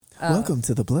Welcome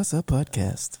to the Bless Up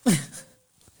Podcast.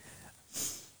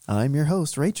 I'm your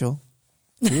host, Rachel,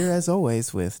 here as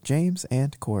always with James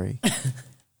and Corey.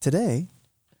 Today,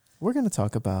 we're going to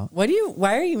talk about...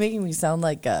 Why are you making me sound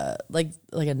like a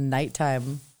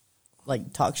nighttime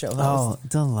talk show host? Oh,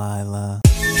 Delilah.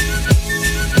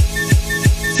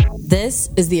 This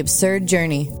is The Absurd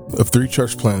Journey of three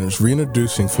church planners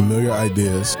reintroducing familiar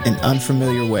ideas in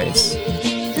unfamiliar ways.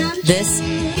 This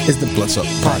is the Bless Up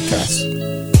Podcast.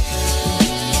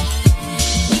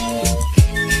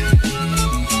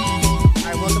 All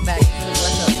right, welcome back to the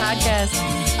Bless Up Podcast.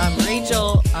 I'm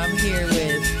Rachel. I'm here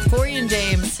with Corey and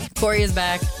James. Corey is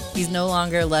back. He's no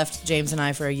longer left James and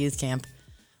I for a youth camp.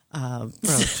 Bro,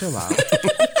 chill out.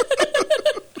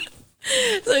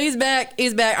 So he's back.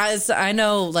 I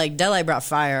know, Deli brought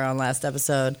fire on last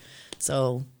episode,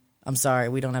 so I'm sorry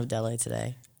we don't have Deli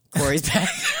today. Corey's back.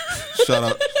 Shout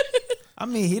out. I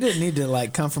mean, he didn't need to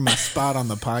come from a spot on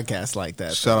the podcast like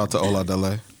that. Shout out to Ola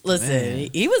Dele.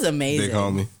 Listen, he was amazing. Big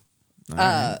homie.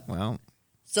 Right, well,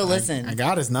 so listen, I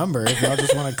got his number. If y'all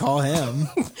just want to call him,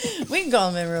 we can call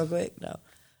him in real quick.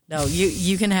 No,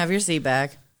 you can have your seat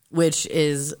back, which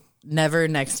is never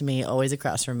next to me, always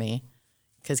across from me,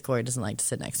 because Corey doesn't like to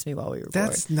sit next to me while we record.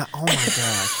 That's not. Oh my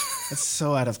gosh, that's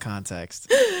so out of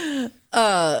context.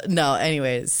 No.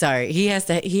 Anyway, sorry.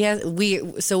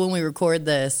 So when we record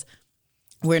this,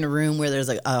 we're in a room where there's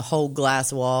a whole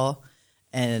glass wall,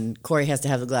 and Corey has to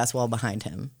have the glass wall behind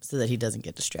him so that he doesn't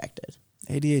get distracted.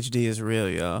 ADHD is real,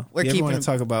 y'all. You ever want to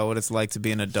talk about what it's like to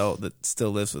be an adult that still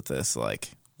lives with this?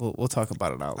 We'll talk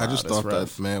about it out loud. I just thought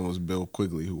that man was Bill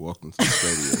Quigley who walked into the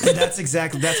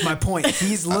studio. That's my point.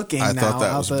 He's looking I now. thought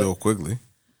that was Bill Quigley.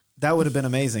 That would have been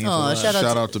amazing. Oh, shout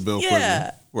out to Bill Quigley,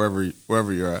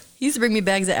 wherever you're at. He used to bring me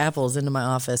bags of apples into my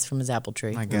office from his apple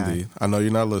tree. My guy. Indeed. I know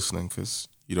you're not listening because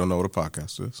you don't know what a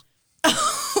podcast is.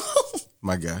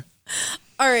 My guy.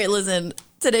 All right, listen.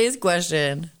 Today's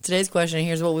question,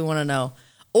 here's what we want to know.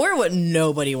 Or what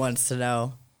nobody wants to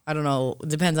know. I don't know. It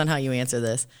depends on how you answer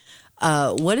this.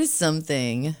 What is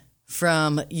something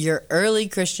from your early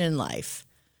Christian life?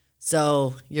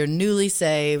 So you're newly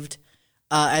saved.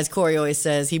 As Corey always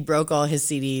says, he broke all his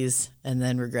CDs and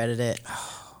then regretted it.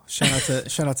 Shout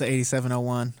out to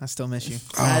 8701. I still miss you.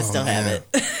 I still have it.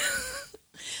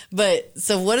 But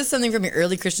so what is something from your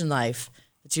early Christian life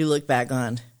that you look back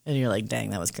on and you're like, dang,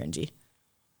 that was cringy.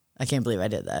 I can't believe I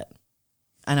did that.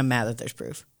 And I'm mad that there's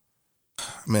proof.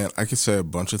 Man, I could say a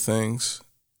bunch of things.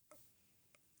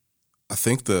 I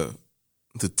think the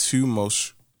two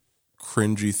most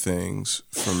cringy things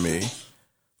for me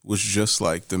was just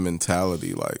the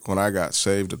mentality. When I got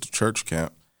saved at the church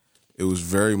camp, it was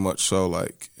very much so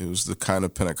it was the kind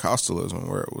of Pentecostalism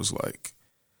where it was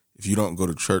if you don't go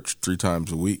to church 3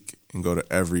 times a week and go to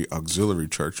every auxiliary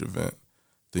church event,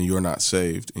 then you're not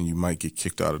saved and you might get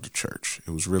kicked out of the church.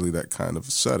 It was really that kind of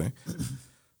a setting.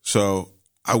 So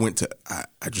I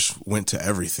just went to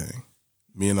everything.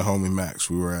 Me and the homie Max,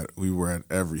 we were at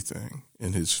everything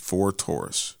in his Ford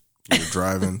Taurus. We were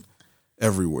driving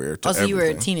everywhere. To also, you were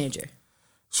a teenager.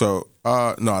 So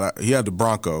no, he had the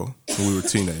Bronco when we were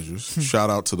teenagers. Shout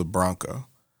out to the Bronco.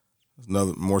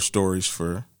 More stories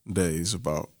for days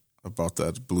about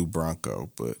that blue Bronco.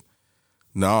 But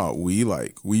no, we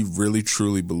really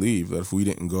truly believed that if we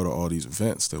didn't go to all these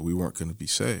events, that we weren't going to be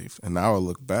saved. And now I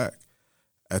look back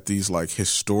at these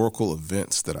historical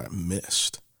events that I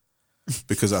missed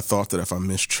because I thought that if I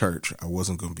missed church, I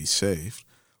wasn't going to be saved.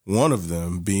 One of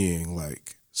them being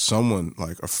someone,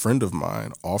 a friend of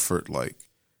mine offered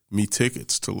me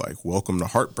tickets to Welcome to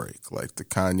Heartbreak, the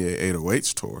Kanye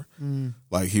 808s tour.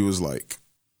 He was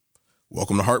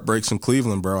Welcome to Heartbreaks in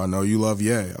Cleveland, bro. I know you love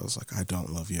Ye. I was I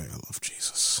don't love Ye. I love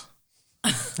Jesus.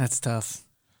 That's tough.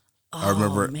 I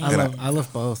remember. I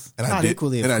love both. And Not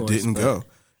equally, of course, I didn't go.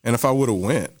 And if I would have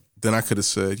went, then I could have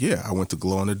said, yeah, I went to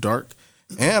Glow in the Dark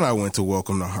and I went to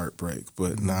Welcome to Heartbreak.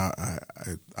 But now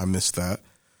I missed that.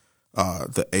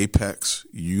 The Apex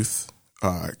Youth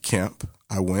camp,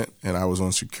 I went and I was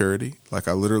on security.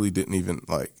 I literally didn't even,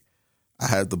 I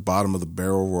had the bottom of the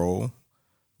barrel roll.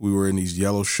 We were in these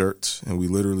yellow shirts and we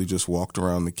literally just walked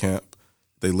around the camp.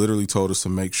 They literally told us to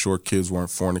make sure kids weren't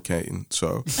fornicating.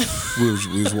 So we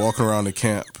was walking around the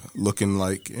camp looking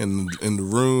in the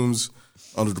rooms,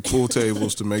 under the pool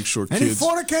tables to make sure kids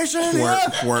weren't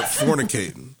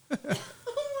fornicating. Oh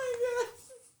my God.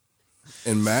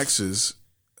 And Max's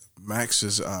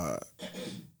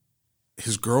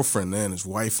his girlfriend then, his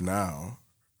wife now,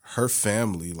 her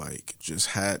family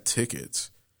just had tickets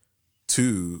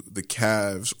to the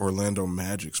Cavs Orlando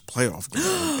Magic's playoff game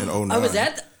in 2009. I was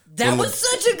at that was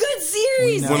such a good series.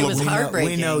 series. It was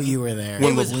heartbreaking. We know you were there.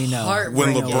 It was when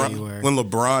heartbreaking.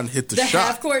 LeBron hit the The shot.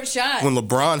 half-court shot. When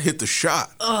LeBron hit the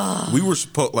shot, we were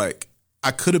supposed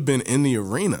I could have been in the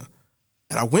arena,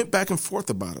 and I went back and forth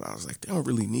about it. I was like, they don't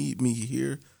really need me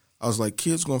here. I was like,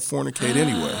 kids gonna fornicate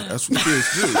anyway. That's what kids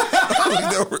do.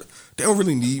 They don't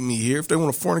really need me here. If they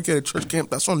want to fornicate at church camp,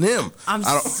 that's on them. I'm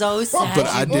so sad. But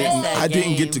I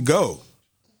didn't get to go.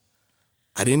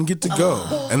 I didn't get to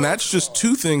go. And that's just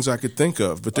two things I could think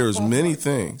of, but there's many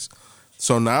things.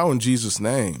 So now in Jesus'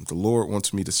 name, the Lord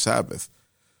wants me to Sabbath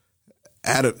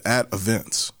at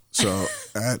events. So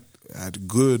at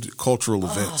good cultural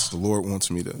events, the Lord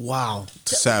wants me to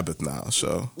Sabbath now.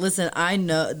 So listen, I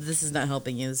know this is not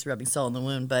helping you. This is rubbing salt in the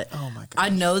wound, but oh my gosh. I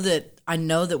know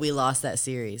that we lost that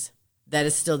series. That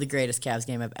is still the greatest Cavs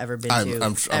game I've ever been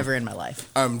to ever in my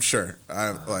life. I'm sure.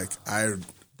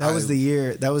 That was the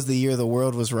year the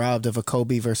world was robbed of a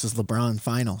Kobe versus LeBron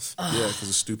finals. Yeah, because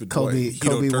of stupid Kobe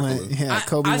went. Yeah,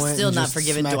 Kobe I've went. still not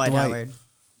forgiven Dwight Howard.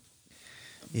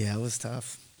 Yeah, it was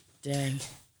tough. Dang.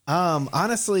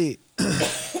 Honestly,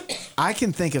 I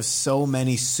can think of so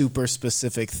many super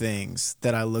specific things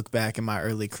that I look back in my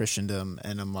early Christendom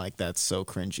and I'm like, that's so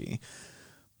cringy.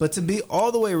 But to be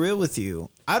all the way real with you,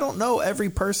 I don't know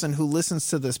every person who listens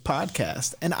to this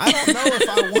podcast. And I don't know if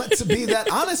I want to be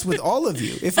that honest with all of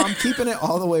you, if I'm keeping it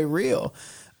all the way real.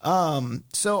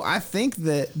 So I think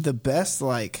that the best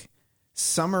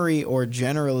summary or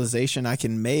generalization I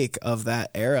can make of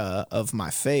that era of my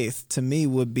faith to me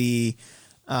would be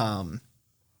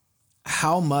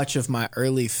how much of my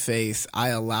early faith I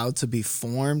allowed to be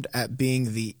formed at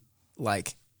being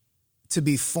to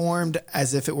be formed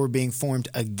as if it were being formed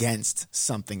against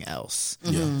something else.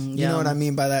 Yeah. You know what I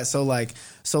mean by that? So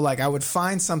I would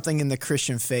find something in the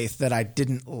Christian faith that I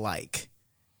didn't like,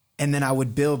 and then I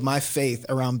would build my faith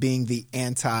around being the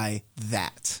anti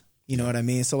that. You know what I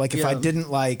mean? So if I didn't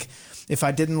like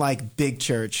big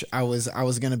church, I was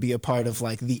going to be a part of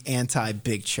the anti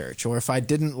big church. Or if I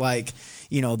didn't like,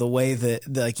 the way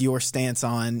that your stance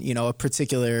on, a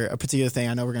particular thing,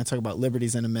 I know we're going to talk about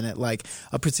liberties in a minute,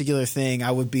 a particular thing,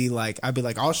 I'd be like,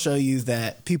 I'll show you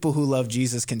that people who love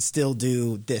Jesus can still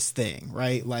do this thing.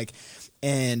 Right.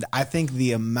 And I think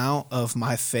the amount of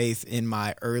my faith in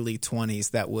my early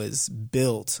 20s that was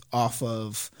built off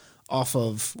of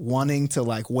wanting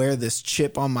to wear this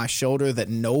chip on my shoulder that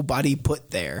nobody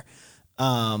put there,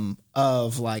 I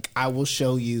will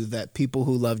show you that people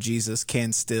who love Jesus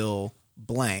can still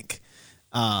blank.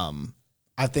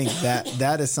 I think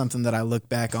that is something that I look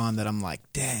back on that I'm like,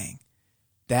 dang,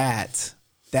 that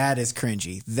is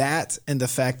cringy. That and the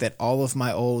fact that all of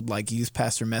my old youth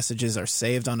pastor messages are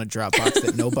saved on a Dropbox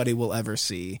that nobody will ever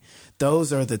see.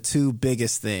 Those are the two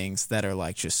biggest things that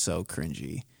are just so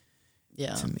cringy.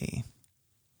 Yeah. To me.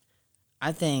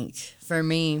 I think for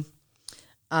me,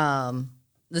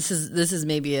 this is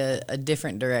maybe a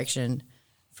different direction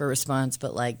for response,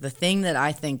 but the thing that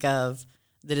I think of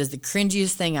that is the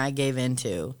cringiest thing I gave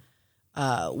into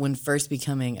when first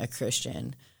becoming a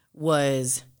Christian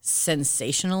was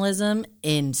sensationalism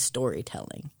in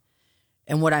storytelling.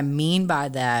 And what I mean by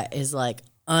that is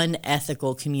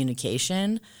unethical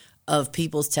communication of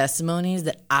people's testimonies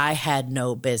that I had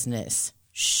no business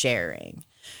sharing.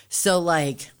 So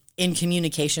in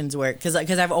communications work, because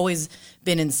I've always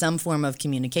been in some form of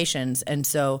communications. And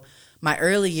so my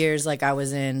early years, I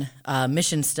was in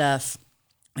mission stuff,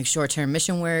 short-term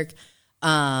mission work.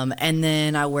 And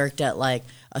then I worked at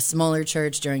a smaller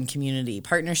church during community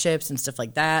partnerships and stuff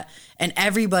like that. And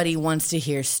everybody wants to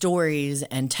hear stories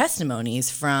and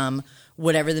testimonies from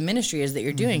whatever the ministry is that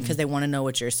you're doing because they want to know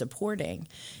what you're supporting.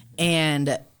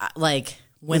 And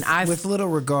with little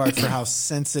regard for how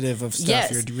sensitive of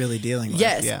stuff you're really dealing with.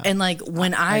 Yes. Yeah. And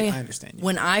I understand you.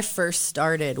 When I first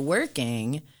started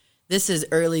working, this is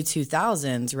early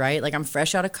 2000s, right? I'm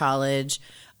fresh out of college.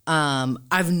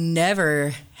 I've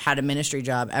never had a ministry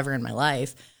job ever in my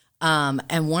life.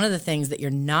 And one of the things that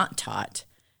you're not taught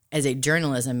as a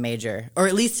journalism major, or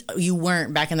at least you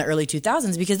weren't back in the early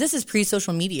 2000s, because this is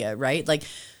pre-social media, right?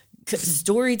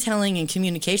 Storytelling and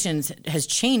communications has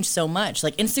changed so much.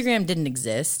 Instagram didn't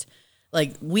exist.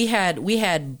 We had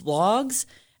blogs,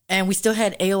 and we still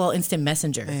had AOL Instant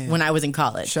Messenger when I was in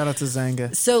college. Shout out to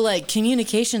Zanga. So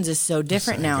communications is so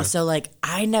different now. So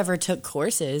I never took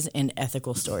courses in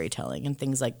ethical storytelling and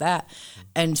things like that.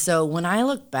 And so when I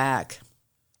look back,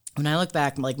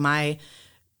 my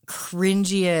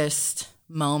cringiest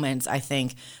moments, I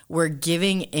think, were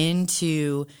giving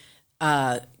into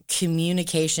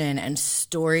communication and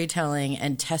storytelling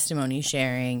and testimony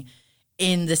sharing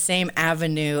in the same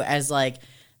avenue as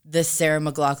the Sarah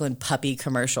McLachlan puppy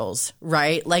commercials,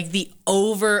 right? The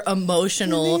over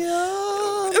emotional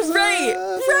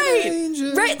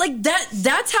Right. Like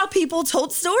that's how people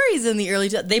told stories in the early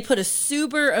days. They put a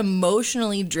super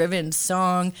emotionally driven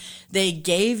song. They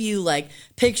gave you like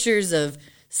pictures of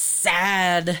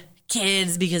sad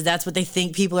kids because that's what they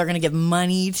think people are going to give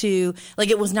money to. Like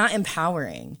it was not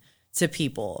empowering to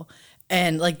people.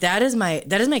 And like that is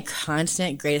my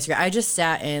constant greatest regret. I just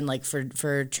sat in like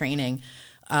for training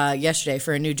yesterday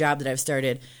for a new job that I've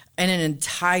started, and an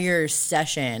entire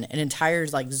session, an entire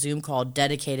like Zoom call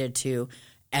dedicated to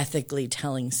ethically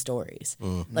telling stories,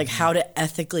 like how to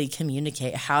ethically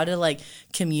communicate, how to like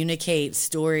communicate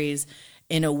stories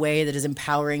in a way that is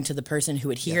empowering to the person who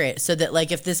would hear it, so that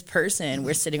like if this person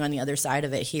were sitting on the other side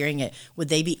of it hearing it, would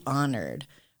they be honored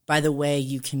by the way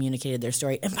you communicated their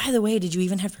story? And by the way, did you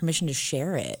even have permission to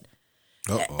share it?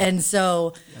 And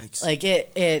so like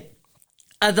it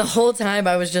the whole time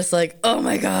I was just like, oh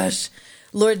my gosh,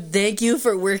 Lord, thank you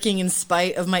for working in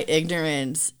spite of my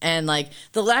ignorance and like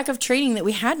the lack of training that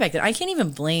we had back then. I can't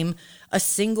even blame a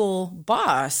single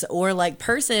boss or like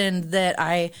person that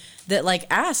like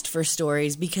asked for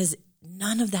stories, because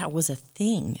none of that was a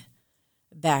thing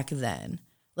back then.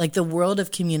 Like the world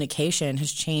of communication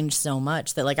has changed so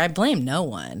much that like I blame no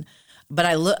one. But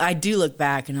I do look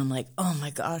back and I'm like, oh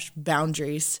my gosh,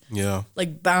 boundaries. Yeah.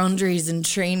 Like boundaries and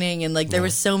training, and like there were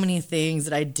so many things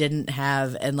that I didn't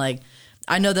have, and like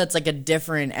I know that's like a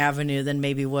different avenue than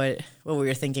maybe what we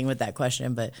were thinking with that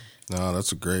question, but no,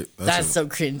 that's a great. That's so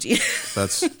cringy.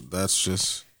 that's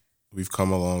just, we've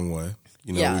come a long way.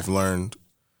 You know, we've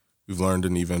learned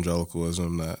in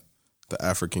evangelicalism that the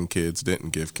African kids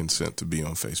didn't give consent to be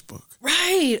on Facebook.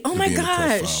 Right. Oh my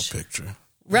gosh. Profile picture.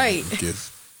 Right.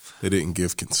 They didn't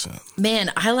give consent.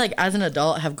 Man, I like as an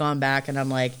adult have gone back and I'm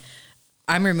like,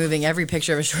 I'm removing every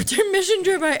picture of a short-term mission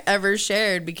trip I ever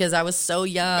shared because I was so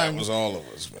young. That was all of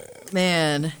us, man.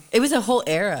 Man, it was a whole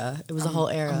era. It was a whole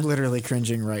era. I'm literally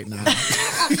cringing right now.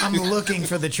 I'm looking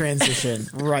for the transition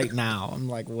right now. I'm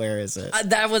like, where is it?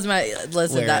 That was my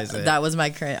listen. That was my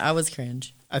cringe. I was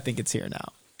cringe. I think it's here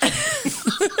now.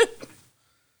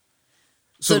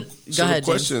 So go ahead,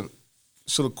 question. James.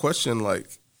 So the question,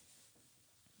 like,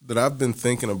 that I've been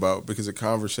thinking about because of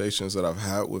conversations that I've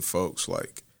had with folks,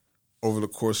 like, over the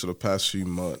course of the past few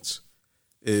months,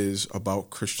 is about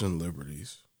Christian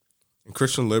liberties. And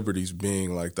Christian liberties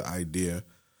being like the idea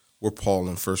where Paul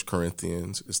in 1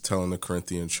 Corinthians is telling the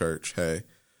Corinthian church, hey,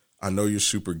 I know you're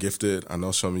super gifted. I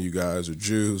know some of you guys are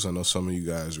Jews. I know some of you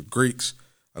guys are Greeks.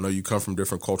 I know you come from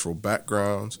different cultural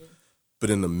backgrounds. But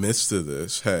in the midst of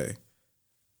this, hey,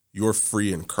 you're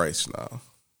free in Christ now.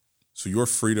 So your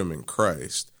freedom in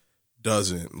Christ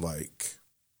doesn't, like,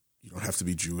 you don't have to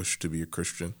be Jewish to be a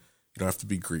Christian. You don't have to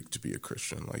be Greek to be a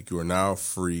Christian. Like, you are now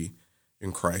free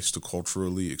in Christ to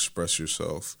culturally express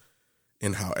yourself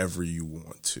in however you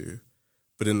want to.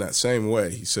 But in that same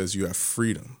way, he says you have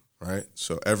freedom, right?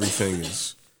 So everything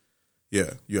is, you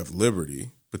have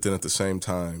liberty. But then at the same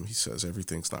time, he says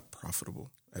everything's not profitable.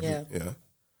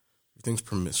 Everything's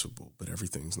permissible, but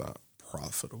everything's not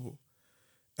profitable.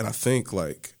 And I think,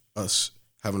 like, us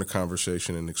having a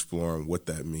conversation and exploring what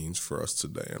that means for us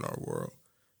today in our world.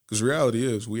 Because the reality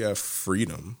is we have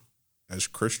freedom as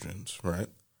Christians, right?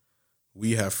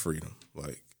 We have freedom.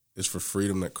 Like, it's for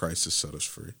freedom that Christ has set us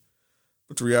free.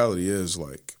 But the reality is,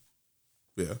 like,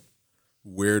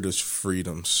 where does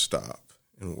freedom stop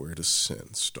and where does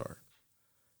sin start?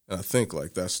 And I think,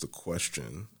 like, that's the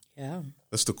question. Yeah.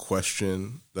 That's the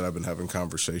question that I've been having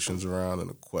conversations around,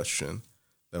 and a question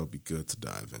that would be good to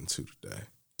dive into today.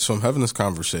 So I'm having this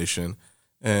conversation,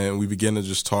 and we begin to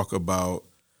just talk about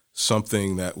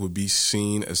something that would be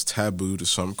seen as taboo to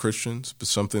some Christians, but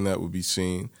something that would be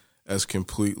seen as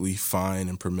completely fine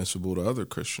and permissible to other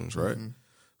Christians, right? Mm-hmm.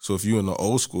 So if you in the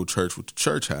old school church with the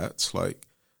church hats, like,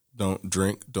 don't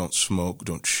drink, don't smoke,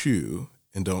 don't chew,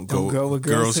 and don't go with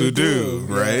girls who do,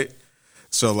 right? Yeah.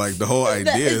 So, like, the whole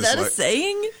idea is that like, a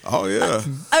saying? Oh, yeah.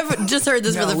 I've just heard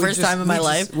this for the first time in my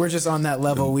life. We're just on that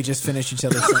level. We just finished each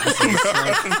other's sentences.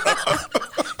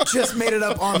 Just made it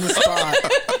up on the spot.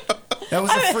 That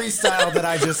was a freestyle that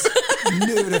I just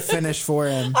knew to finish for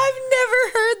him. I've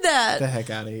never heard that. The heck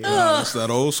out of here. No, that's that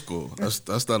old school. That's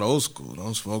that old school.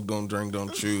 Don't smoke, don't drink,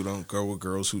 don't chew, don't go with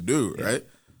girls who do, right?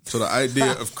 So the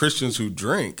idea of Christians who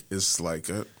drink is like,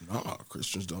 no,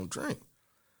 Christians don't drink.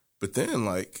 But then,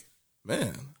 like,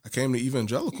 man, I came to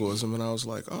evangelicalism and I was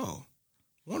like, oh,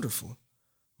 wonderful.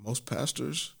 Most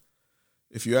pastors,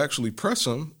 if you actually press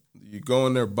them, you go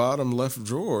in their bottom left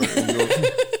drawer and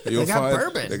you'll find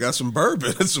bourbon. They got some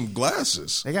bourbon and some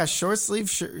glasses. They got short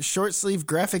sleeve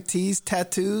graphic tees,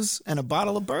 tattoos, and a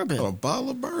bottle of bourbon. A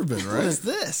bottle of bourbon, right? What is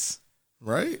this?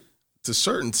 Right? To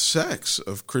certain sects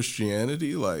of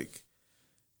Christianity, like,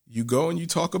 you go and you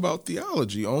talk about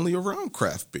theology only around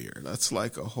craft beer. That's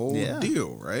like a whole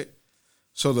deal, right?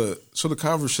 So the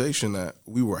conversation that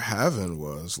we were having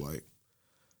was like,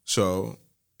 so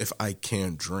if I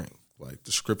can drink, like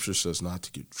the scripture says not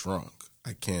to get drunk,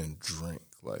 I can drink.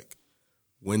 Like,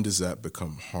 when does that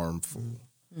become harmful?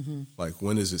 Mm-hmm. Like,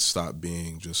 when does it stop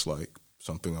being just like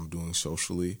something I'm doing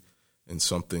socially and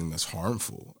something that's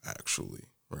harmful, actually,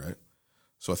 right?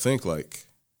 So I think, like,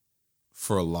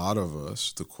 for a lot of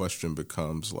us, the question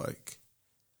becomes, like,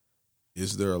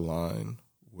 is there a line?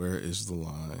 Where is the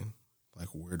line? Like,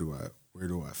 where do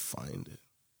I find it?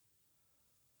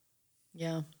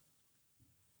 Yeah.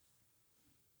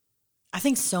 I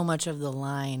think so much of the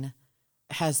line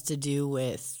has to do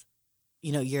with,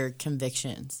 you know, your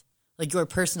convictions, like your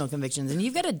personal convictions, and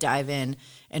you've got to dive in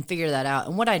and figure that out.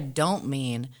 And what I don't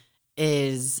mean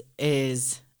is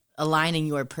aligning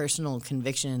your personal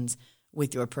convictions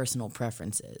with your personal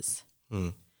preferences.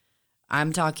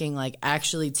 I'm talking like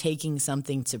actually taking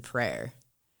something to prayer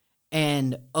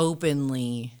and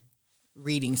openly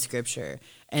reading scripture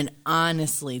and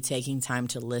honestly taking time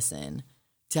to listen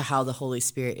to how the Holy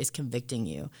Spirit is convicting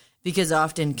you. Because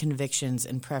often convictions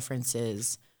and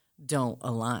preferences don't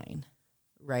align,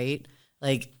 right?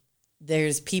 Like,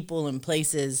 there's people and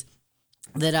places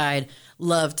that I'd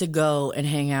love to go and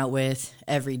hang out with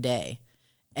every day.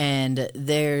 And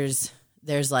there's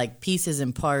like pieces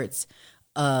and parts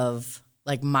of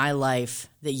like my life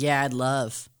that, yeah, I'd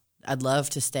love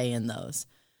to stay in those.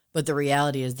 But the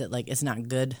reality is that, like, it's not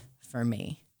good for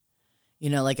me.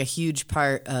 You know, like a huge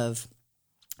part of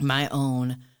my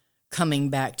own coming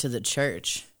back to the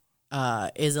church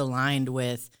is aligned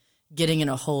with getting in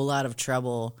a whole lot of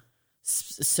trouble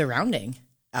surrounding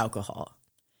alcohol.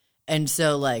 And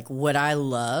so, like, would I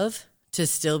love to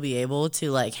still be able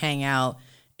to, like, hang out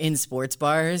in sports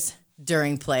bars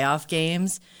during playoff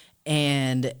games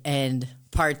and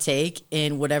partake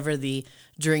in whatever the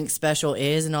drink special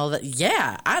is and all that?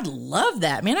 Yeah, I'd love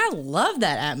that. Man, I love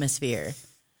that atmosphere.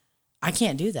 I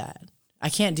can't do that. I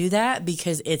can't do that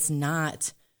because it's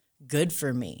not good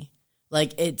for me.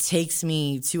 Like, it takes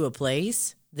me to a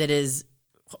place that is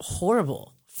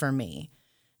horrible for me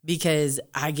because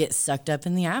I get sucked up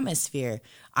in the atmosphere.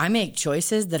 I make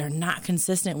choices that are not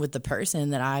consistent with the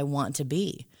person that I want to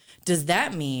be. Does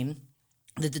that mean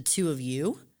that the two of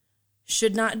you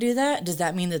should not do that? Does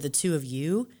that mean that the two of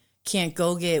you can't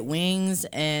go get wings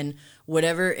and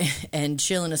whatever and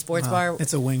chill in a sports bar?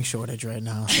 It's a wing shortage right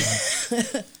now.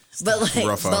 So. But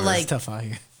like, it's tough out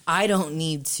here. I don't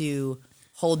need to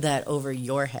hold that over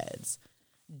your heads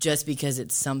just because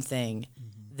it's something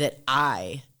that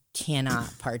I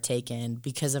cannot partake in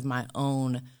because of my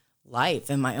own life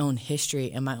and my own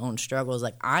history and my own struggles.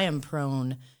 Like, I am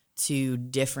prone to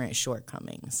different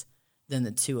shortcomings than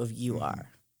the two of you are.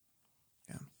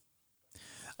 Yeah.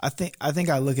 I think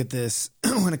I look at this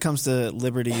when it comes to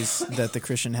liberties that the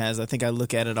Christian has. I think I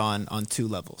look at it on two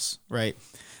levels, right?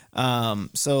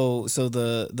 So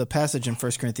the passage in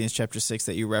 1 Corinthians chapter 6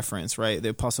 that you reference, right? The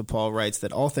Apostle Paul writes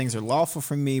that all things are lawful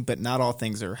for me, but not all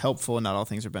things are helpful, not all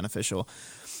things are beneficial.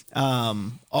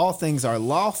 All things are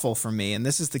lawful for me, and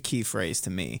this is the key phrase to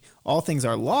me. All things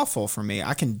are lawful for me.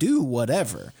 I can do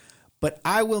whatever, but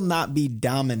I will not be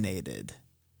dominated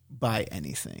by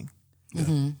anything.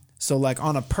 Mm-hmm. So, like,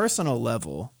 on a personal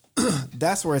level,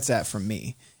 that's where it's at for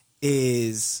me,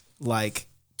 is like,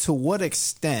 to what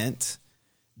extent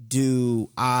do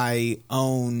I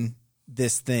own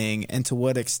this thing, and to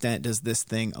what extent does this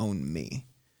thing own me?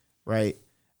 Right.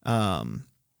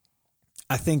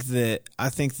 I think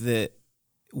that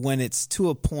when it's to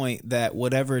a point that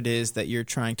whatever it is that you're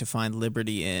trying to find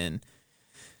liberty in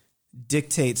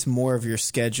dictates more of your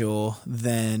schedule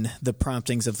than the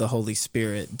promptings of the Holy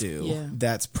Spirit do,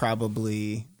 that's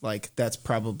probably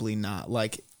not.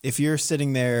 Like, if you're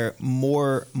sitting there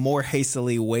more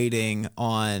hastily waiting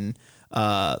on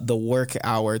the work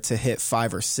hour to hit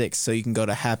 5 or 6 so you can go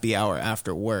to happy hour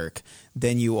after work,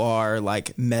 then you are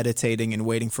like meditating and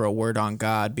waiting for a word from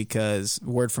God because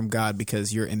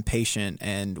you're impatient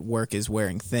and work is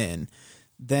wearing thin,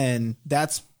 then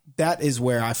that is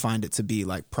where I find it to be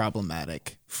like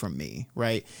problematic for me,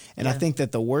 right? And I think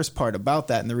that the worst part about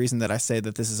that, and the reason that I say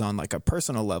that this is on like a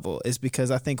personal level, is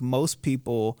because I think most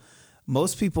people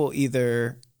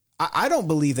either, I don't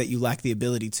believe that you lack the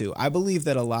ability to. I believe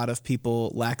that a lot of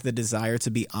people lack the desire to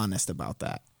be honest about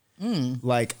that.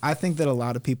 Like, I think that a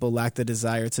lot of people lack the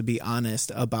desire to be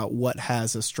honest about what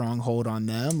has a stronghold on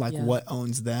them, like what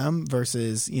owns them,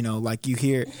 versus, you know, like you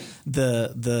hear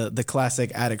the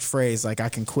classic addict phrase, like, I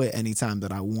can quit anytime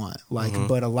that I want. Like,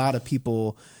 but a lot of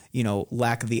people, you know,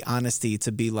 lack the honesty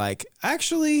to be like,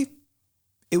 actually,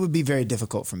 it would be very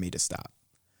difficult for me to stop.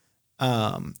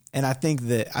 And I think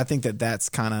that that's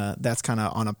kind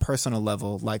of on a personal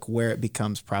level, like where it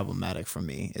becomes problematic for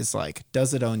me is like,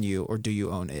 does it own you or do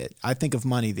you own it? I think of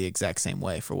money the exact same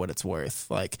way for what it's worth.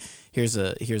 Like here's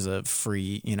a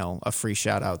free, a free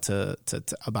shout out to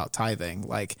about tithing.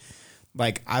 Like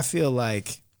I feel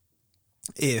like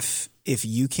if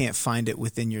you can't find it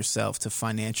within yourself to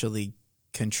financially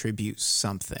contribute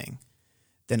something,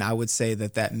 then I would say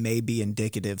that may be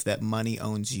indicative that money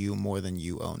owns you more than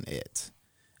you own it.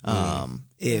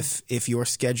 If your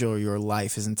schedule or your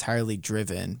life is entirely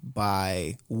driven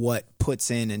by what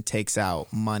puts in and takes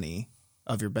out money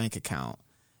of your bank account,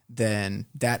 then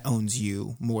that owns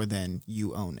you more than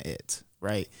you own it,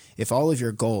 right? If all of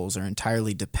your goals are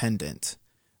entirely dependent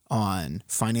on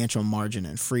financial margin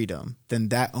and freedom, then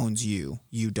that owns you.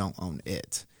 You don't own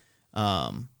it.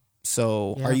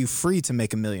 So are you free to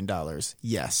make $1 million?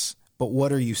 Yes. But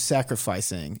what are you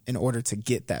sacrificing in order to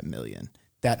get that million?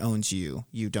 That owns you.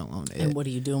 You don't own it. And what are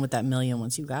you doing with that million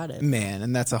once you got it? Man,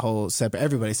 and that's a whole separate.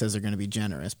 Everybody says they're going to be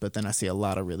generous, but then I see a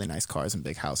lot of really nice cars and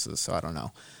big houses, so I don't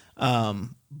know.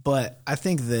 But I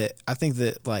think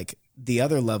that like the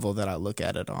other level that I look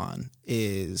at it on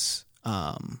is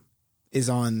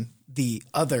on the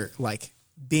other, like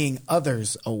being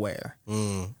others aware.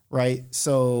 Right.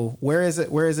 So where is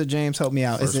it, James? Help me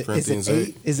out. Is it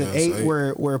 8? Is it 8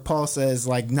 where Paul says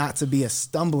like not to be a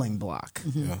stumbling block?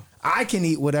 Mm-hmm. Yeah. I can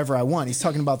eat whatever I want. He's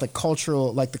talking about the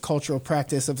cultural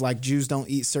practice of like Jews don't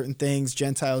eat certain things,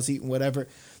 Gentiles eat whatever.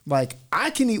 Like I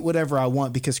can eat whatever I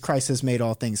want because Christ has made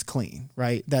all things clean.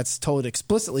 Right. That's told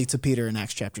explicitly to Peter in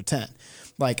Acts chapter 10.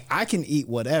 Like I can eat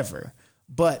whatever.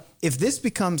 But if this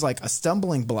becomes like a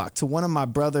stumbling block to one of my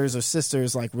brothers or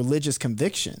sisters, like religious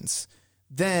convictions,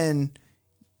 then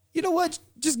you know what?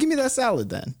 Just give me that salad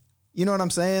then. You know what I'm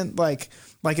saying? Like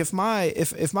if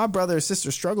my brother or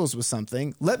sister struggles with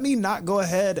something, let me not go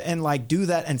ahead and like do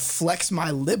that and flex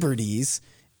my liberties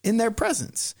in their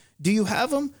presence. Do you have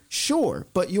them? Sure.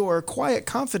 But your quiet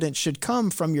confidence should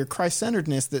come from your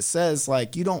Christ-centeredness that says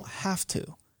like, you don't have to.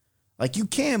 Like you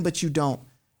can, but you don't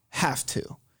have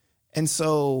to. And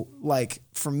so like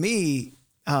for me,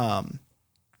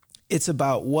 it's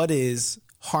about what is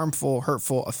harmful,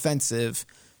 hurtful, offensive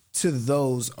to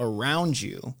those around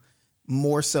you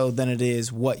more so than it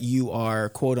is what you are,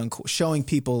 quote unquote, showing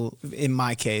people, in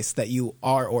my case, that you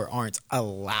are or aren't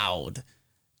allowed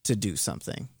to do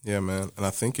something. Yeah, man. And I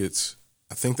think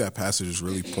that passage is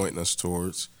really pointing us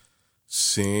towards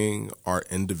seeing our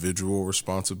individual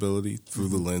responsibility through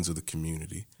the lens of the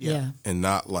community. Yeah. And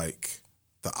not like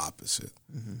the opposite.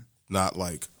 Mm-hmm. Not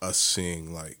like us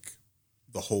seeing like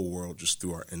the whole world just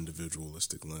through our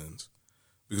individualistic lens.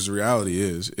 Because the reality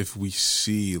is, if we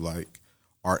see like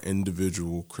our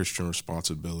individual Christian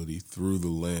responsibility through the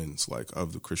lens like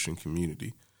of the Christian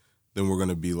community, then we're going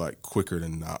to be like quicker to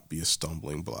not be a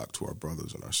stumbling block to our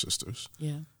brothers and our sisters.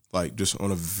 Yeah. Like just on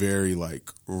a very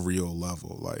like real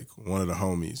level. Like one of the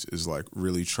homies is like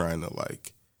really trying to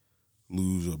like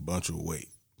lose a bunch of weight.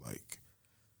 Like,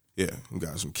 yeah, he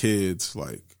got some kids.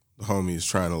 Like the homie is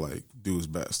trying to like do his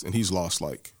best, and he's lost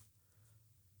like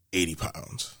 80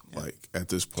 pounds. Yeah. Like at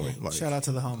this point, like shout out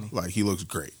to the homie. Like he looks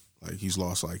great. Like he's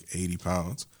lost like 80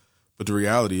 pounds. But the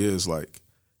reality is like,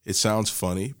 it sounds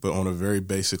funny, but on a very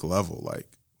basic level, like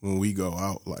when we go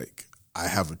out, like I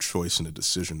have a choice and a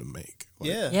decision to make. Like,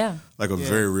 yeah. Like a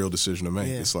very real decision to make.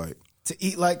 Yeah. It's like to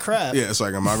eat like crap. Yeah. It's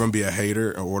like, am I going to be a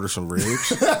hater and order some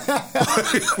ribs?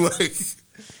 like,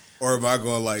 or am I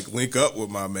going to like link up with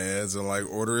my mans and like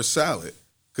order a salad?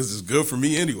 Cause it's good for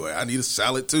me anyway. I need a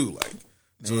salad too. Like,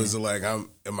 so is it like, am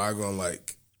I going to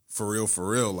like for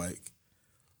real, like,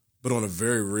 but on a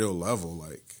very real level,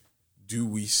 like, do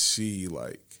we see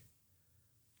like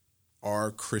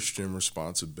our Christian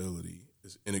responsibility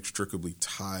is inextricably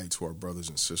tied to our brothers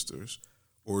and sisters,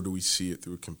 or do we see it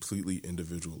through a completely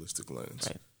individualistic lens?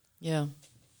 Right. Yeah.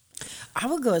 I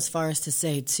would go as far as to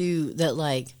say too that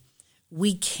like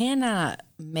we cannot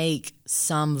make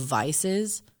some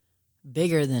vices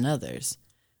bigger than others.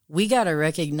 We got to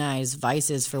recognize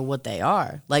vices for what they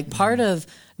are. Like part of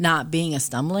not being a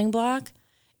stumbling block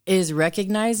is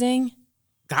recognizing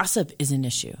gossip is an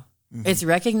issue. Mm-hmm. It's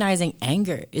recognizing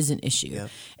anger is an issue. Yep.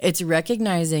 It's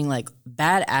recognizing like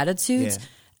bad attitudes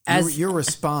as your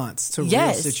response to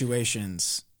real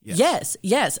situations. Yes.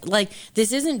 Like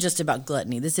this isn't just about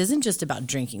gluttony. This isn't just about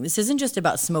drinking. This isn't just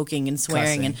about smoking and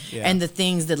swearing and the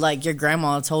things that like your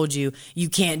grandma told you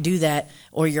can't do that,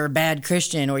 or you're a bad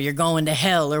Christian, or you're going to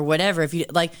hell, or whatever. If you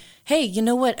like, hey, you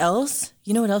know what else?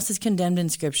 You know what else is condemned in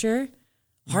Scripture?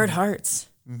 Hard hearts.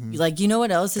 Like, you know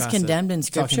what else is Gossip. condemned in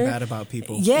Scripture? Talking bad about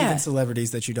people. Yeah. Even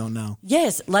celebrities that you don't know.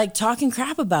 Yes, like talking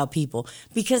crap about people,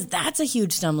 because that's a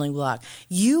huge stumbling block.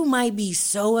 You might be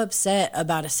so upset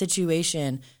about a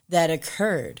situation that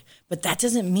occurred, but that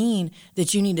doesn't mean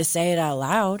that you need to say it out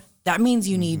loud. That means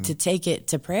you need to take it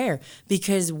to prayer,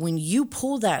 because when you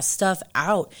pull that stuff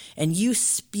out and you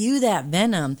spew that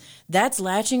venom, that's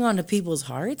latching onto people's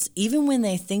hearts, even when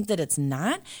they think that it's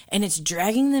not, and it's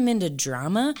dragging them into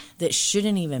drama that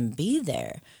shouldn't even be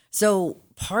there. So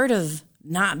part of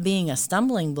not being a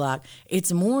stumbling block,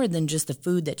 it's more than just the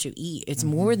food that you eat. It's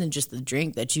more than just the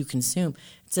drink that you consume.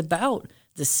 It's about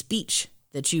the speech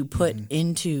that you put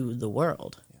into the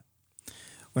world.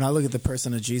 When I look at the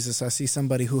person of Jesus, I see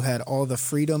somebody who had all the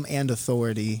freedom and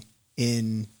authority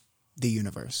in the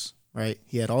universe, right?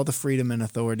 He had all the freedom and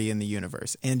authority in the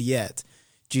universe. And yet,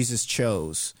 Jesus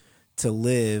chose to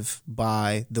live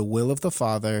by the will of the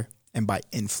Father and by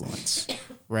influence,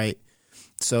 right?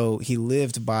 So he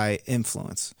lived by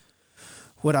influence.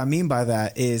 What I mean by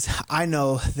that is I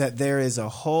know that there is a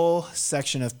whole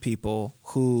section of people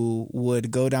who would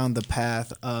go down the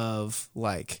path of,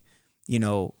 like, you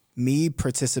know, me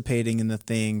participating in the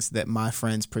things that my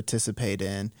friends participate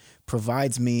in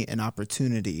provides me an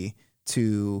opportunity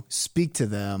to speak to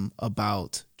them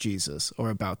about Jesus or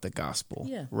about the gospel,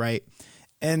 right?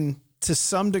 And to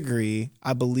some degree,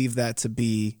 I believe that to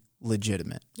be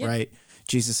legitimate, right?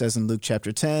 Jesus says in Luke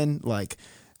chapter 10, like,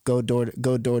 go door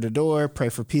to door, pray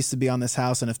for peace to be on this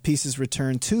house. And if peace is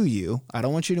returned to you, I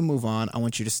don't want you to move on. I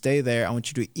want you to stay there. I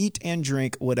want you to eat and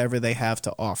drink whatever they have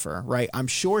to offer, right? I'm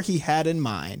sure he had in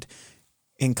mind,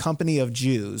 in company of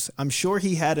Jews, I'm sure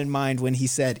he had in mind when he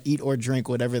said, eat or drink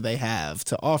whatever they have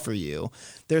to offer you.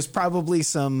 There's probably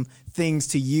some things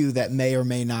to you that may or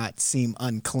may not seem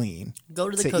unclean.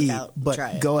 Go to the cookout, eat, but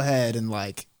try it. Go ahead and,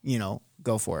 like, you know,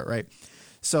 go for it, right?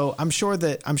 So I'm sure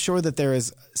that there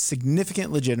is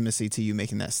significant legitimacy to you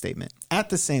making that statement. At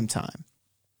the same time,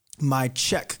 my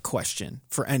check question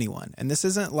for anyone, and this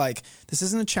isn't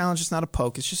a challenge, it's not a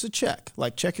poke, it's just a check.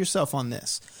 Like, check yourself on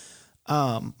this.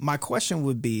 My question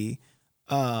would be,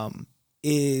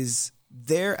 is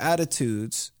their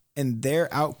attitudes and their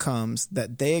outcomes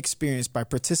that they experience by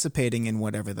participating in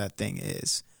whatever that thing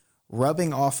is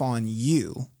rubbing off on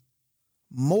you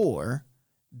more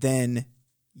than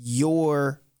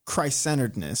your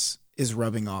Christ-centeredness is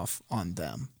rubbing off on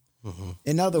them?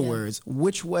 In other words,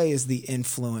 which way is the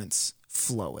influence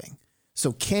flowing?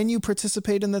 So can you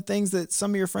participate in the things that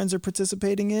some of your friends are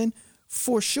participating in?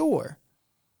 For sure.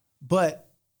 But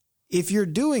if you're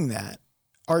doing that,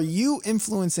 are you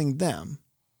influencing them,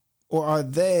 or are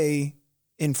they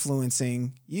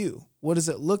influencing you? What does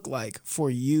it look like for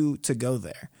you to go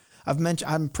there?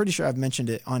 I'm pretty sure I've mentioned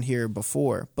it on here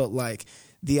before, but, like,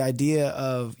 the idea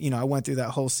of, you know, I went through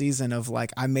that whole season of,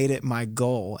 like, I made it my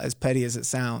goal, as petty as it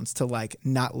sounds, to, like,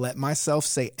 not let myself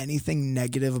say anything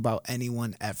negative about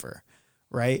anyone ever,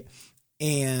 right?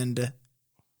 And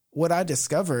what I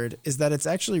discovered is that it's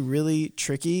actually really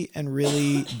tricky and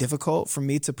really difficult for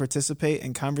me to participate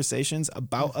in conversations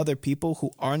about other people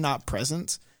who are not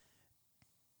present,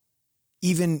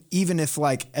 even if,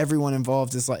 like, everyone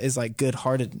involved is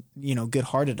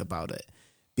good-hearted about it,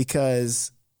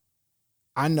 because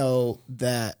I know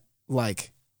that,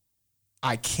 like,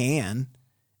 I can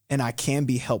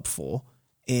be helpful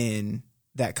in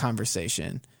that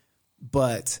conversation,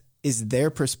 but is their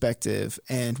perspective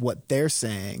and what they're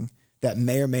saying that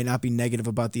may or may not be negative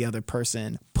about the other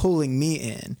person pulling me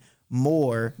in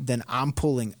more than I'm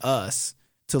pulling us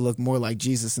to look more like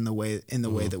Jesus in the way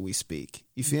that we speak?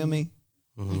 You feel me?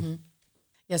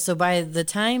 Yeah. So by the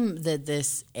time that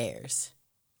this airs,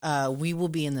 we will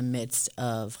be in the midst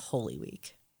of Holy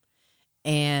Week.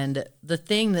 And the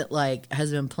thing that, like,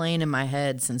 has been playing in my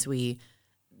head since we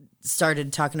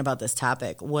started talking about this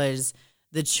topic was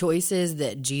the choices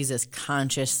that Jesus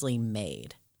consciously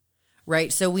made,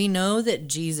 right? So we know that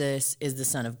Jesus is the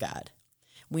Son of God.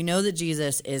 We know that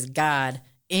Jesus is God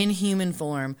in human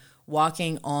form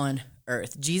walking on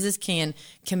earth. Jesus can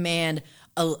command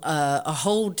a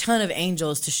whole ton of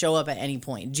angels to show up at any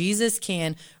point. Jesus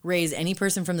can raise any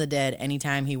person from the dead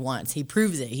anytime he wants. He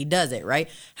proves it. He does it, right?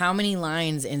 How many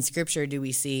lines in Scripture do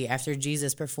we see after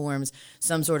Jesus performs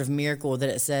some sort of miracle that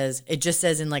it just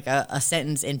says in, like, a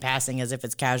sentence in passing as if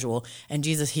it's casual, and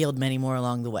Jesus healed many more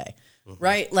along the way,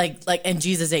 right? Like, and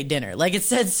Jesus ate dinner. Like, it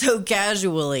said so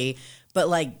casually, but,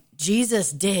 like,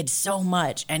 Jesus did so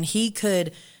much, and he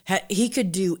could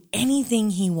do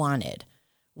anything he wanted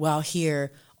while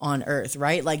here on earth,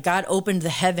 right? Like, God opened the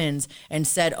heavens and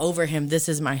said over him, "This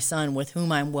is my son with whom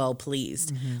I'm well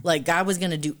pleased." Like, God was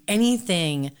going to do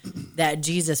anything that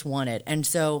Jesus wanted. And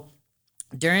so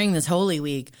during this Holy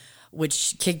Week,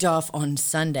 which kicked off on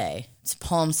Sunday, it's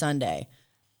Palm Sunday,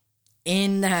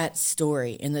 in that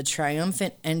story, in the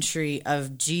triumphant entry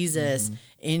of Jesus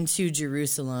into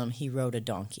Jerusalem, he rode a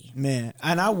donkey. Man,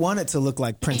 and I want it to look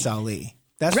like Prince Ali.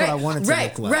 That's what I wanted to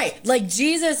look like. Right. Like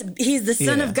Jesus, he's the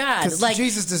Son of God. Like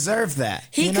Jesus deserved that.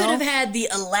 He could have had the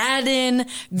Aladdin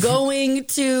going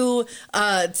to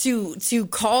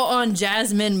call on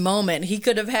Jasmine moment. He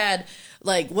could have had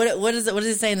like what does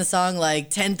it say in the song, like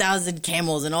 10,000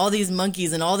 camels and all these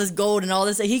monkeys and all this gold and all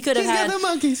this. He could have had the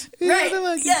monkeys.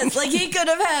 Yes, like he could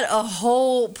have had a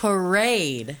whole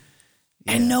parade.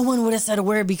 Yeah. And no one would have said a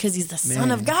word because he's the Son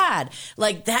of God.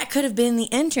 Like, that could have been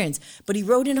the entrance. But he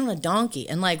rode in on a donkey.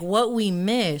 And, like, what we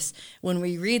miss when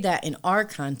we read that in our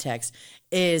context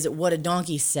is what a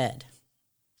donkey said.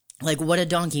 Like, what a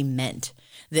donkey meant.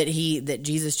 That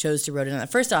Jesus chose to ride in on.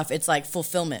 First off, it's like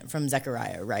fulfillment from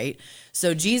Zechariah, right?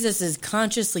 So Jesus is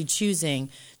consciously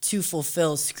choosing to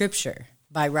fulfill Scripture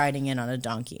by riding in on a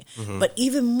donkey. Mm-hmm. But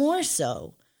even more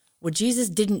so, what Jesus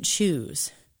didn't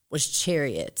choose was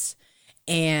chariots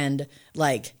and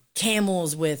like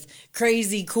camels with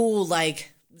crazy cool,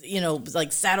 like, you know,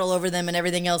 like saddle over them and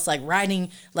everything else, like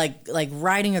riding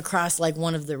across like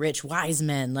one of the rich wise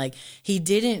men. Like he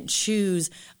didn't choose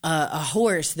a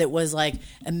horse that was like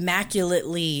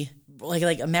immaculately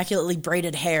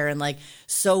braided hair and like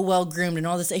so well groomed and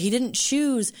all this. He didn't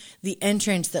choose the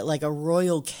entrance that like a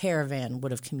royal caravan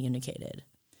would have communicated.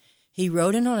 He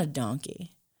rode in on a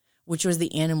donkey, which was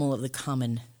the animal of the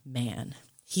common man.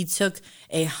 He took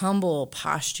a humble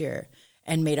posture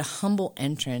and made a humble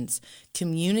entrance,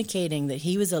 communicating that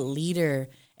he was a leader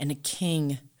and a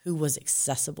king who was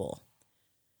accessible.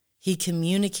 He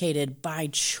communicated by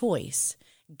choice.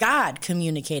 God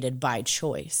communicated by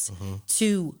choice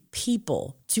to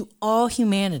people, to all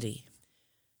humanity,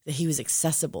 that he was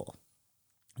accessible,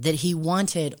 that he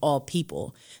wanted all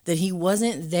people, that he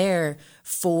wasn't there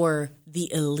for the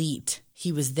elite.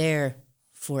 He was there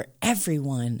for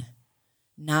everyone,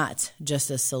 not just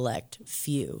a select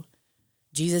few.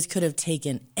 Jesus could have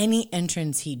taken any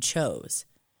entrance he chose,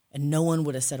 and no one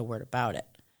would have said a word about it.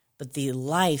 But the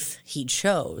life he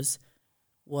chose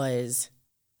was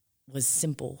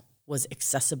simple, was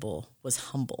accessible, was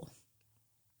humble.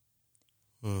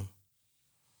 I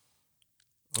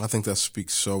think that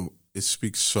speaks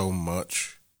so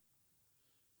much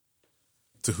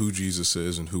to who Jesus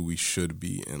is and who we should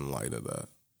be in light of that.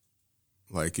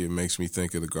 Like, it makes me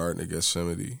think of the Garden of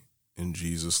Gethsemane and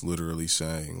Jesus literally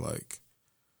saying, like,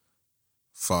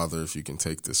 Father, if you can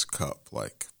take this cup,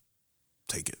 like,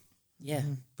 take it. Yeah.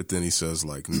 But then he says,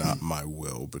 like, not my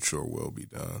will, but your will be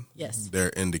done. Yes.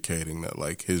 They're indicating that,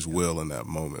 like, his will in that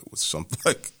moment was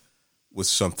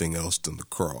something else than the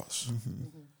cross.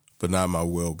 But not my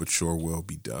will, but your will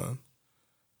be done.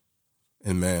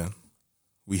 And man,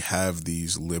 we have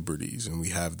these liberties and we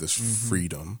have this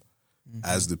freedom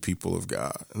as the people of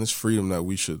God. And this freedom that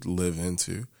we should live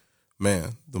into.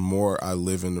 Man, the more I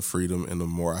live in the freedom and the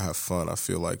more I have fun, I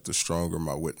feel like the stronger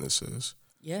my witness is.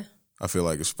 Yeah. I feel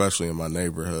like, especially in my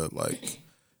neighborhood, like,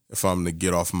 if I'm to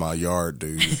get off my yard,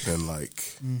 dude, then,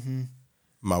 like,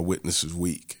 my witness is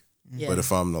weak. Yeah. But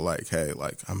if I'm to, like, hey,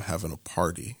 like, I'm having a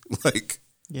party, like,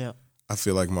 Yeah. I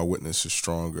feel like my witness is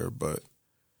stronger. But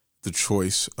the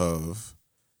choice of,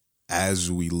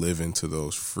 as we live into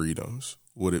those freedoms,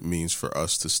 what it means for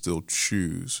us to still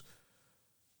choose,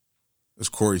 as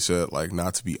Corey said, like,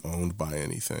 not to be owned by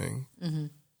anything.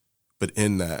 But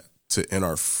in that, in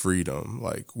our freedom,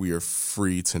 like, we are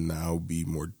free to now be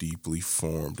more deeply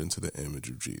formed into the image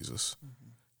of Jesus.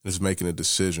 It's making a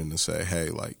decision to say, hey,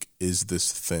 like, is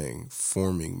this thing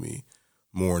forming me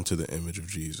more into the image of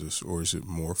Jesus, or is it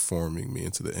more forming me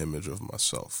into the image of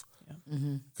myself?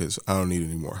 Because I don't need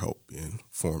any more help being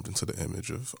formed into the image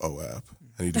of OAB.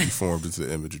 I need to be formed into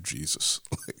the image of Jesus.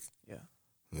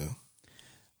 Yeah.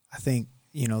 I think,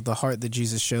 you know, the heart that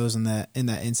Jesus shows in that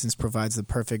instance provides the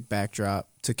perfect backdrop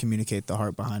to communicate the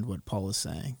heart behind what Paul is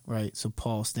saying, right? So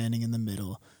Paul standing in the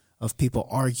middle of people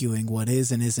arguing what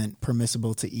is and isn't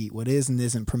permissible to eat, what is and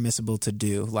isn't permissible to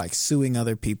do, like suing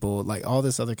other people, like all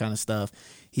this other kind of stuff.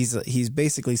 He's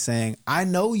basically saying, I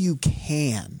know you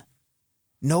can.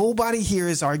 Nobody here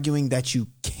is arguing that you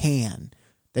can,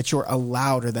 that you're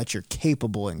allowed or that you're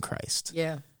capable in Christ.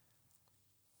 Yeah.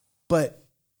 But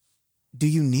do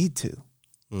you need to?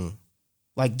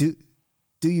 Like, do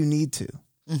you need to?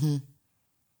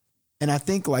 And I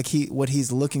think, like, what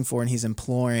he's looking for and he's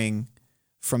imploring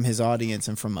from his audience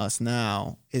and from us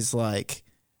now is like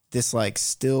this, like,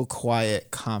 still quiet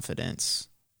confidence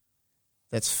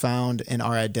that's found in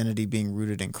our identity being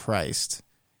rooted in Christ,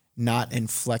 not in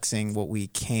flexing what we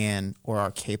can or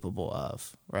are capable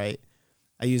of, right?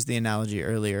 I used the analogy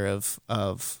earlier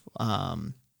of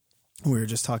we were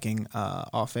just talking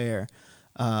off air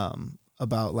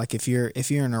about like if you're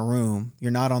in a room,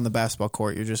 you're not on the basketball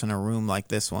court, you're just in a room like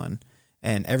this one,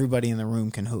 and everybody in the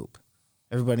room can hoop.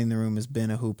 Everybody in the room has been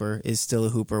a hooper, is still a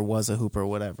hooper, was a hooper,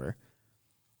 whatever.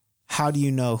 How do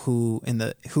you know who in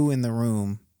the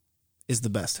room is the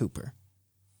best hooper?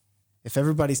 If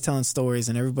everybody's telling stories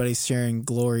and everybody's sharing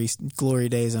glory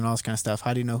days and all this kind of stuff,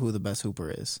 how do you know who the best hooper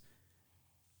is?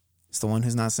 It's the one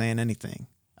who's not saying anything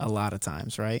a lot of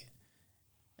times, right?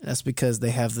 And that's because they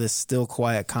have this still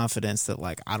quiet confidence that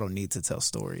like, I don't need to tell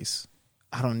stories.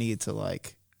 I don't need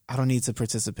to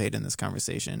participate in this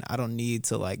conversation. I don't need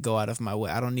to like go out of my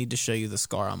way. I don't need to show you the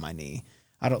scar on my knee.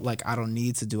 I don't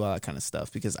need to do all that kind of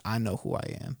stuff because I know who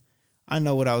I am. I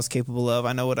know what I was capable of.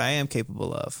 I know what I am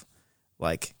capable of.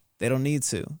 Like, they don't need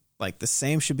to. Like, the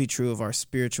same should be true of our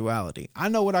spirituality. I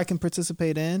know what I can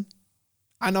participate in.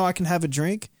 I know I can have a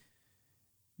drink.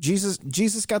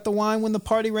 Jesus got the wine when the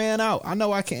party ran out. I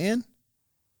know I can.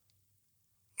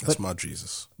 That's my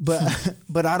Jesus.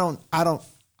 But I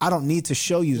don't need to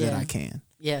show you that I can.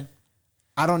 Yeah.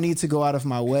 I don't need to go out of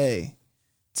my way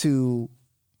to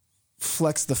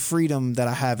flex the freedom that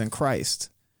I have in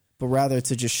Christ, but rather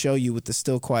to just show you with the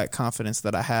still quiet confidence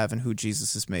that I have in who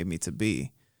Jesus has made me to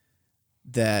be,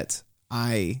 that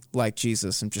I, like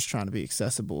Jesus, am just trying to be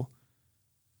accessible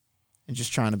and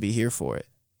just trying to be here for it,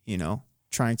 you know,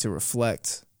 trying to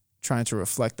reflect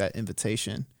that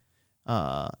invitation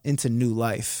into new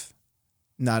life,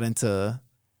 not into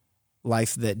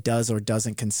life that does or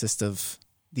doesn't consist of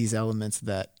these elements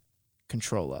that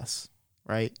control us,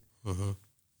 right? Mm-hmm.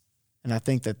 And I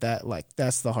think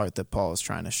that's the heart that Paul is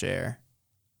trying to share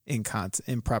in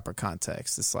proper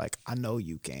context. It's like, I know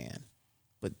you can,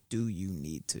 but do you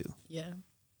need to? Yeah.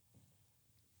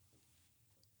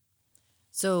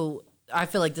 So I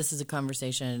feel like this is a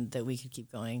conversation that we could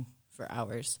keep going for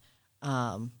hours.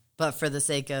 But for the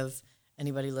sake of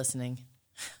anybody listening,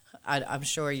 I'm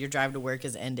sure your drive to work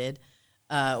has ended,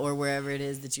 or wherever it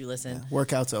is that you listen. Yeah,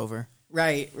 workout's over.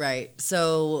 Right.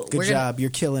 So good job.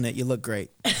 You're killing it. You look great.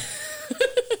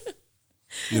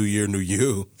 New year, new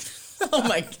you. Oh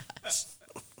my gosh.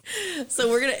 So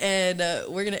we're gonna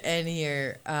end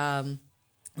here.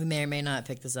 We may or may not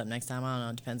pick this up next time. I don't know.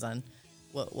 It depends on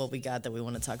what we got that we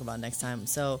want to talk about next time.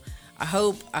 So I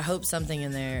hope something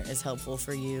in there is helpful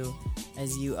for you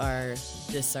as you are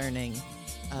discerning,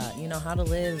 how to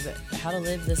live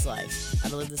this life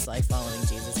following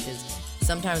Jesus. Because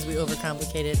sometimes we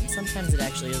overcomplicate it, and sometimes it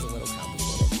actually is a little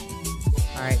complicated.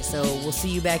 All right, so we'll see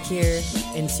you back here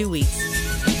in 2 weeks.